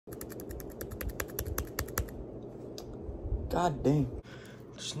God dang.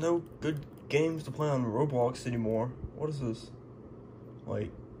 There's no good games to play on Roblox anymore. What is this?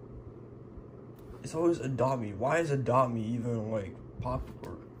 Like, it's always Adopt Me. Why is Adopt Me even, like,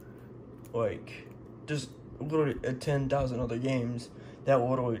 popular? Like, just literally 10,000 other games that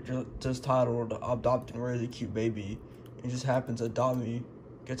literally just titled Adopting a Really Cute Baby. It just happens Adopt Me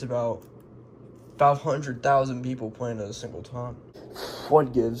gets about 500,000 people playing at a single time.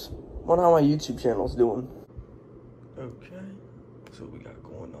 What gives? Wonder how my YouTube channel's doing. Okay, so what we got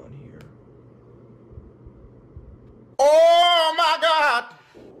going on here. Oh my God!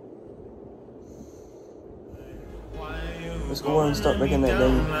 Let's go on and start making that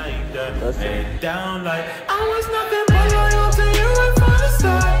dang. That's it. I was nothing but loyal to you right from the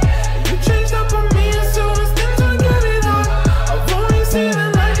start. You changed up on me as soon as things were getting hot. I've only seen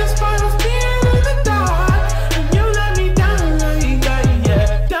it like a spiral being in the dark. And you let me down like that,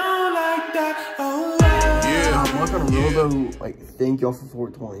 yeah. Down like that, oh yeah. I'm not gonna really, like, thank y'all for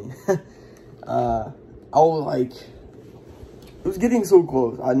 420. I was like, it was getting so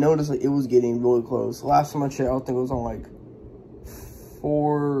close. I noticed like it was getting really close. Last time I checked, I think it was on like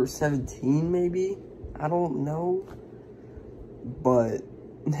 417 maybe. I don't know. But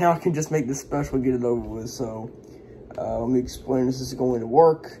now I can just make this special and get it over with. So let me explain this is going to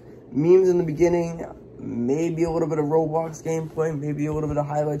work. Memes in the beginning, maybe a little bit of Roblox gameplay, maybe a little bit of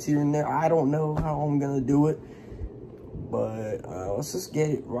highlights here and there. I don't know how I'm gonna do it. But let's just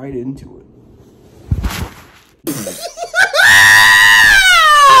get right into it.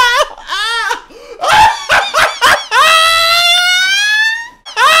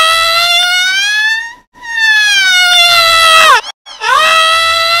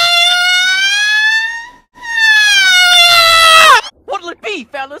 What'll it be,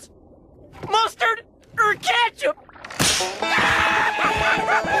 fellas? Mustard or ketchup? Are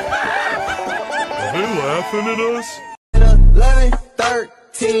they laughing at us? 11,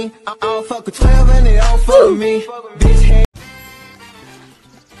 13, I don't fuck with 12 and they don't fuck with me. Bitch, hey.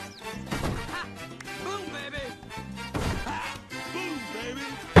 Boom, baby. Boom,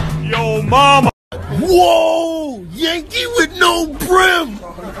 baby. Yo, mama. Whoa, Yankee with no brim.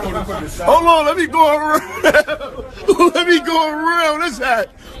 Hold on, let me go around. Let me go around this hat.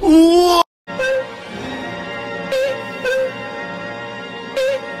 Whoa.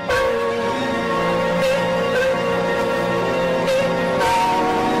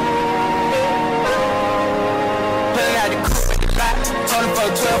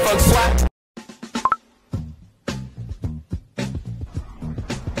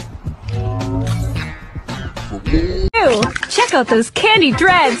 Ew, check out those candy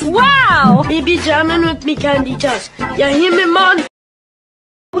dreads. Wow! Baby jamming with me candy just. You hear me, man?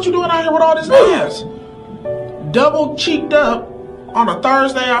 What you doing out here with all this ass? Double cheeked up on a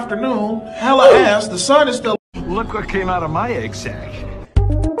Thursday afternoon, hella ass, the sun is still. Look what came out of my egg sack.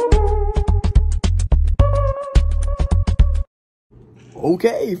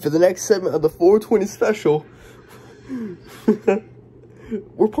 Okay, for the next segment of the 420 special,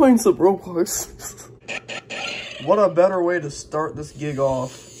 we're playing some Roblox. What a better way to start this gig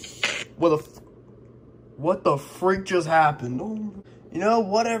off with a, what the freak just happened? Oh, you know,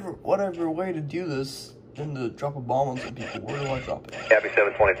 whatever way to do this than to drop a bomb on some people. Where do I drop it? Happy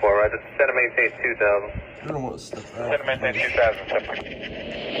 724, right? Set and maintain 2000. I don't want to step out. Set and maintain 2000.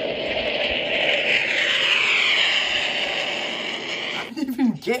 I didn't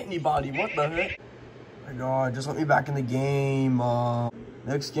even get anybody. What the heck? Oh my God, just let me back in the game.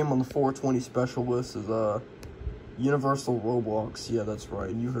 Next game on the 420 special list is Universal Roblox. Yeah, that's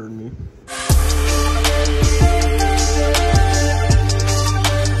right. You heard me.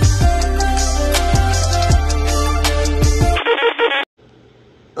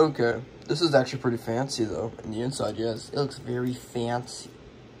 Okay, this is actually pretty fancy though. And the inside, yes, it looks very fancy.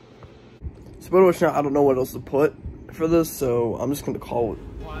 So pretty much now I don't know what else to put for this, so I'm just gonna call it.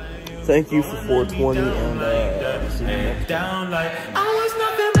 Thank you for 420 and see you next time.